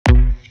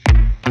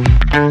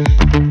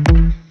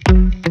The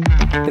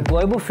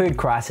global food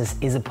crisis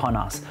is upon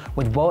us,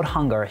 with world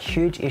hunger a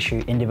huge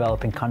issue in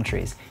developing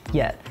countries.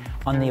 Yet,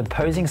 on the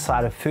opposing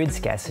side of food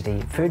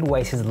scarcity, food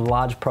waste is a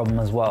large problem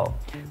as well,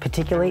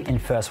 particularly in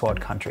first world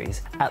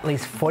countries. At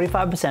least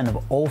 45%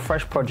 of all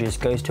fresh produce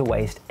goes to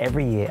waste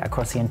every year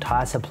across the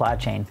entire supply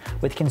chain,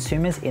 with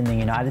consumers in the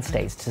United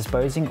States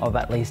disposing of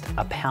at least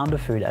a pound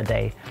of food a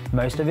day,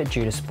 most of it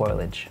due to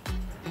spoilage.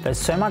 There's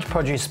so much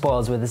produce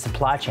spoils with the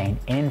supply chain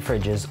and in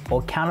fridges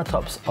or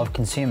countertops of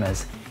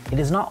consumers. It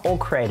is not all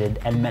created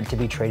and meant to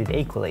be treated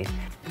equally.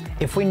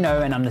 If we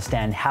know and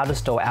understand how to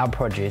store our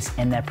produce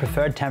in their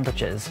preferred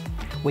temperatures,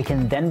 we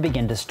can then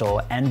begin to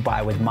store and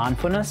buy with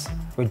mindfulness,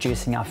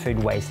 reducing our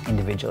food waste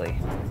individually.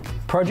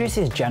 Produce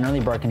is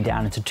generally broken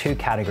down into two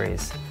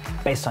categories,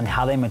 based on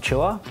how they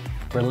mature,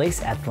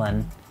 release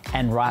ethylene,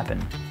 and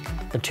ripen.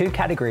 The two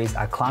categories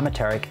are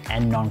climacteric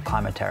and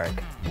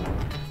non-climacteric.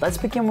 Let's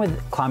begin with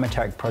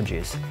climacteric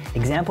produce.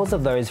 Examples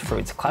of those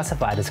fruits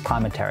classified as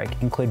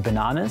climacteric include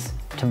bananas,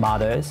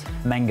 tomatoes,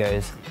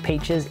 mangoes,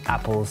 peaches,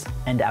 apples,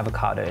 and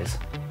avocados.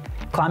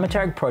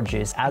 Climacteric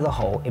produce as a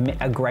whole emit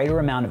a greater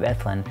amount of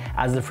ethylene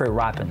as the fruit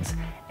ripens,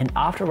 and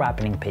after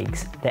ripening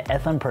peaks, their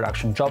ethylene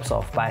production drops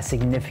off by a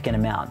significant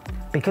amount.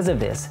 Because of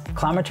this,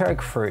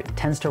 climacteric fruit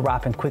tends to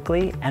ripen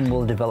quickly and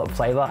will develop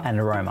flavor and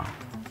aroma.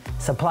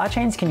 Supply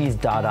chains can use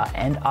data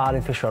and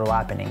artificial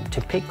ripening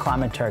to pick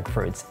climacteric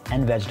fruits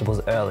and vegetables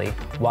early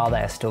while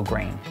they are still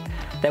green.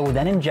 They will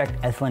then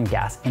inject ethylene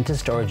gas into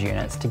storage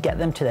units to get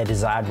them to their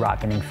desired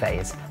ripening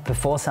phase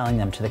before selling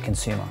them to the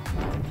consumer.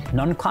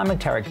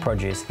 Non-climacteric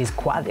produce is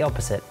quite the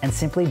opposite and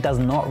simply does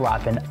not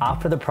ripen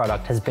after the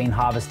product has been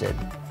harvested.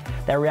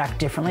 They react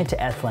differently to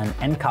ethylene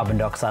and carbon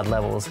dioxide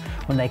levels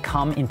when they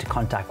come into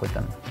contact with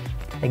them.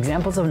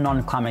 Examples of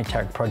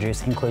non-climacteric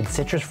produce include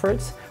citrus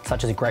fruits,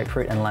 such as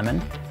grapefruit and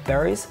lemon,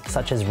 berries,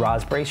 such as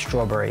raspberry,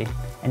 strawberry,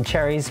 and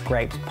cherries,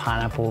 grapes,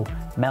 pineapple,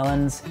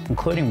 melons,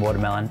 including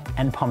watermelon,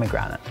 and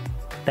pomegranate.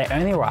 They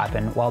only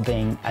ripen while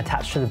being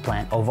attached to the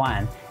plant or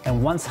vine,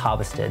 and once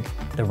harvested,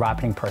 the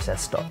ripening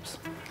process stops.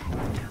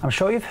 I'm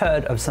sure you've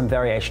heard of some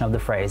variation of the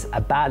phrase,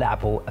 "a bad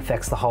apple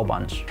affects the whole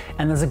bunch,"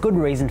 and there's a good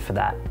reason for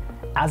that.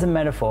 As a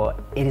metaphor,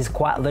 it is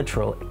quite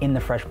literal in the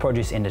fresh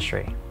produce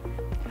industry.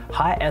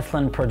 High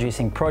ethylene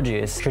producing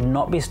produce should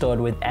not be stored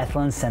with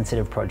ethylene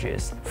sensitive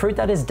produce. Fruit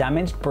that is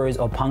damaged, bruised,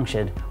 or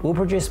punctured will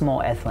produce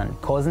more ethylene,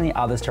 causing the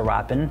others to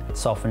ripen,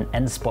 soften,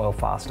 and spoil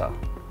faster.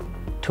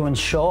 To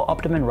ensure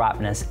optimum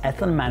ripeness,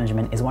 ethylene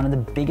management is one of the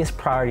biggest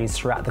priorities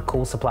throughout the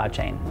cool supply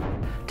chain.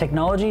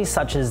 Technology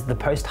such as the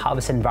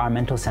post-harvest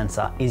environmental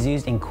sensor is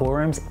used in cool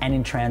rooms and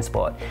in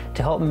transport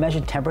to help measure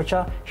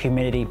temperature,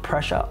 humidity,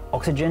 pressure,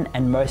 oxygen,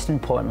 and most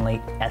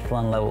importantly,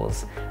 ethylene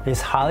levels.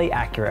 This highly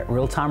accurate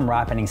real-time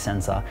ripening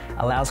sensor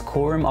allows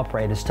cool room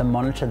operators to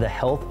monitor the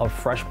health of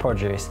fresh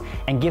produce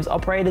and gives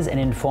operators an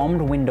informed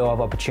window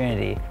of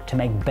opportunity to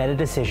make better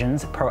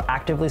decisions,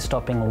 proactively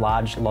stopping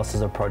large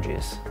losses of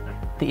produce.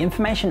 The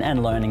information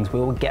and learnings we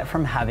will get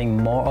from having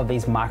more of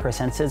these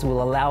microsensors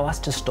will allow us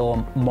to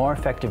store more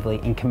effectively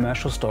in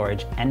commercial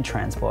storage and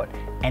transport,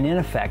 and in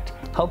effect,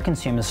 help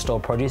consumers store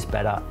produce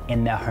better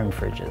in their home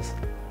fridges.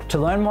 To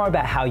learn more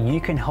about how you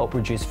can help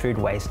reduce food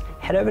waste,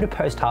 head over to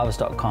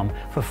postharvest.com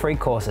for free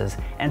courses.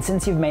 And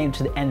since you've made it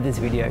to the end of this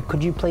video,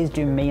 could you please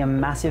do me a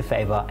massive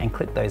favor and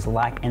click those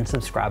like and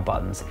subscribe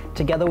buttons.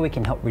 Together we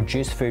can help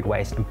reduce food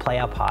waste and play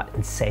our part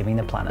in saving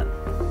the planet.